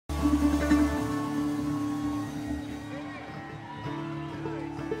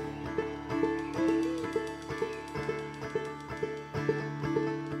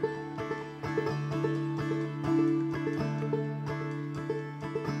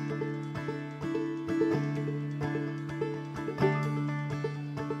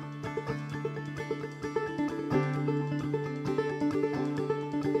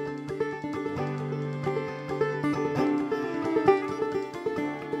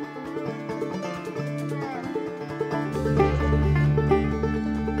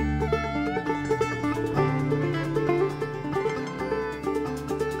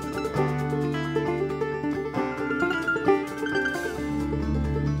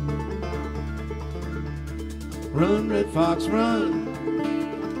Run, red fox, run.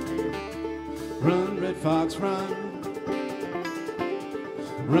 Run, red fox, run.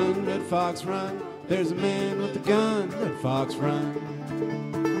 Run, red fox, run. There's a man with a gun. Red fox, run.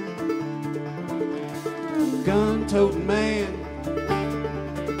 Gun-toting man.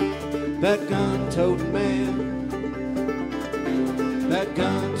 That gun-toting man. That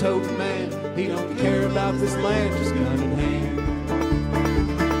gun-toting man. He don't care about this land, just gun in hand.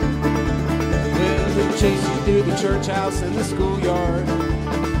 Well, he'll chase you through the church house and the schoolyard.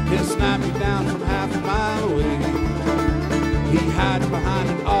 He'll snipe you down from half a mile away. He hides behind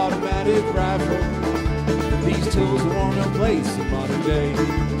an automatic rifle. These tools are worn no place in modern day.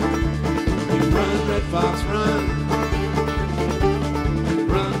 You run, red fox, run.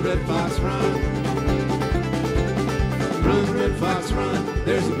 Run, red fox, run. Run, red fox, run.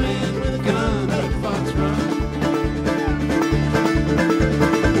 There's a man with a gun. Red fox, run.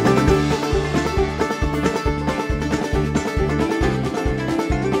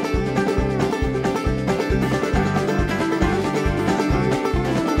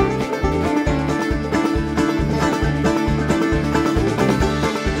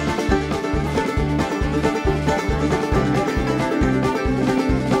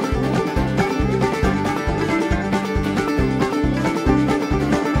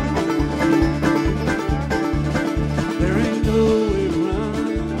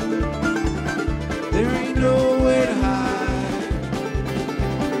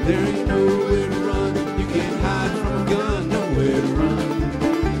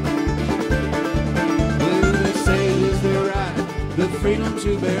 Freedom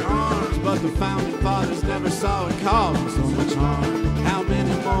to bear arms, but the founding fathers never saw it causing so much harm. How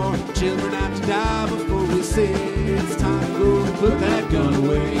many more children have to die before we say it's time to go and put that gun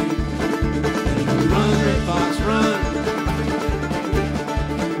away? Run, red fox, run.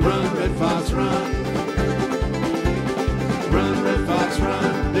 Run, red fox, run. Run, red fox,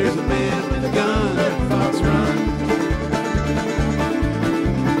 run. There's a man with a gun. Red fox, run.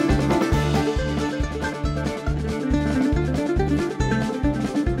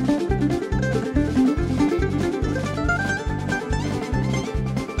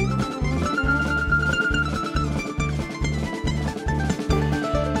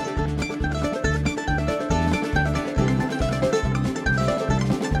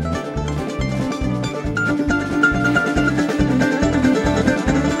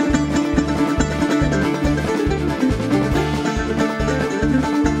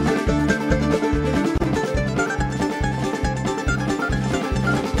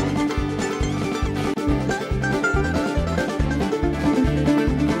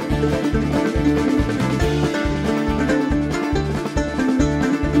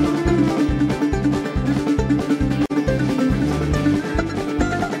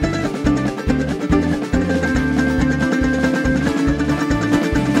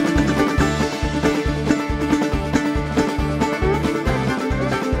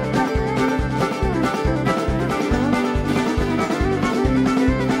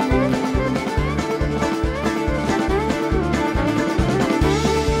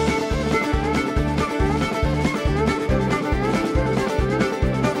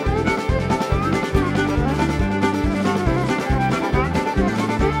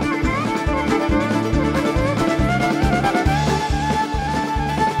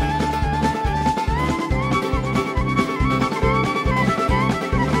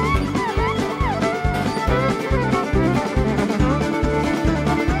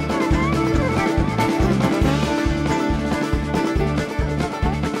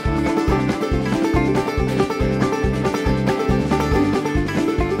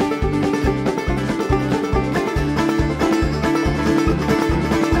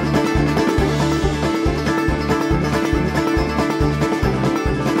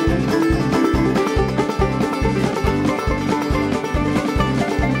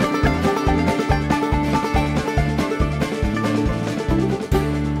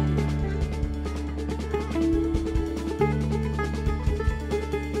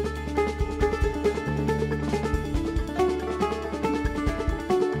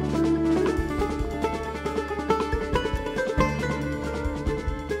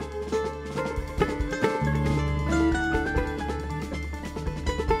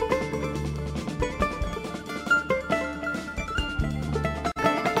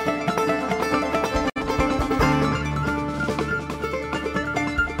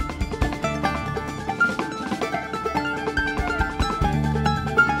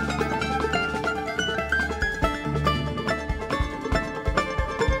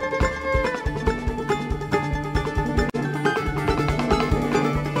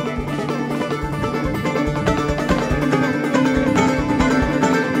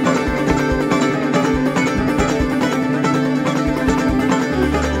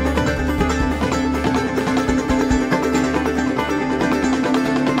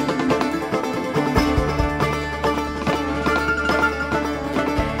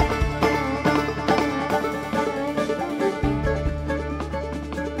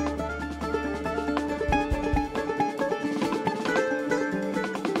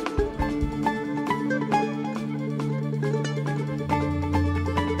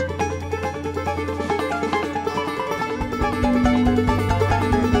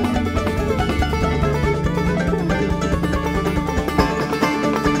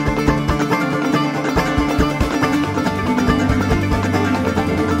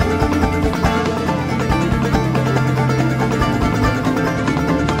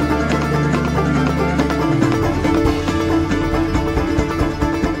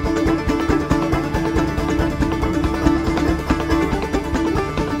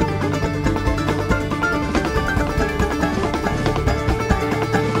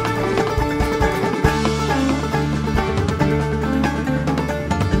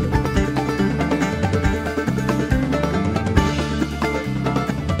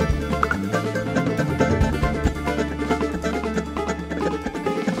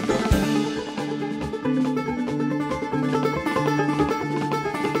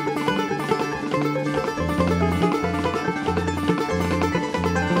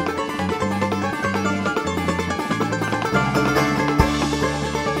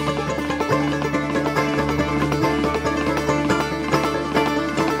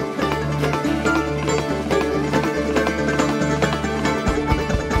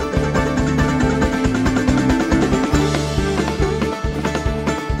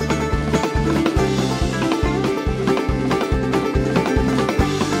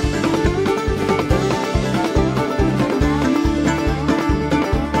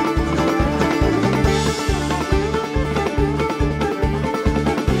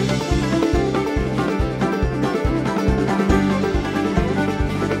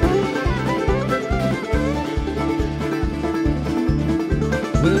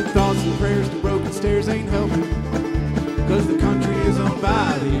 tears ain't helping, 'cause the country is owned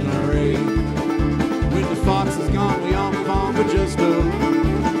by the NRA. When the fox is gone, we all move on, but just know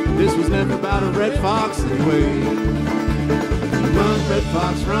this was never about a red fox anyway. Run, red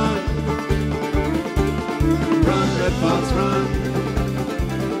fox, run. Run, red fox, run.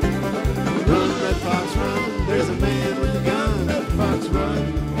 Run, red fox, run. There's a man with a gun. Red fox, run.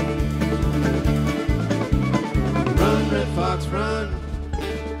 Run, red fox, run.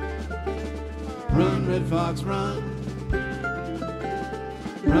 Run, red fox, run.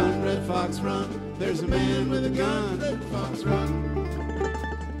 Run, red fox, run. There's a man with a gun. Red fox, run.